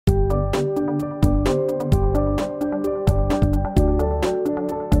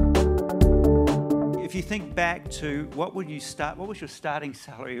you think back to what was your starting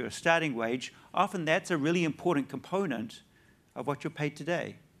salary or starting wage, often that's a really important component of what you're paid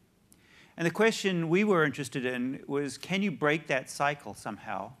today. And the question we were interested in was, can you break that cycle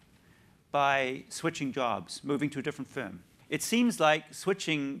somehow by switching jobs, moving to a different firm? It seems like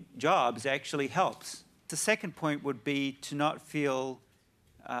switching jobs actually helps. The second point would be to not feel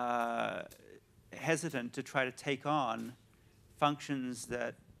hesitant to try to take on functions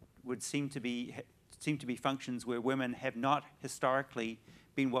that would seem to be functions where women have not historically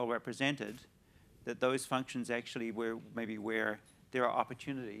been well represented, that those functions actually where there are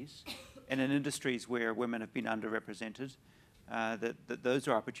opportunities, and in industries where women have been underrepresented, that those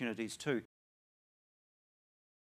are opportunities too.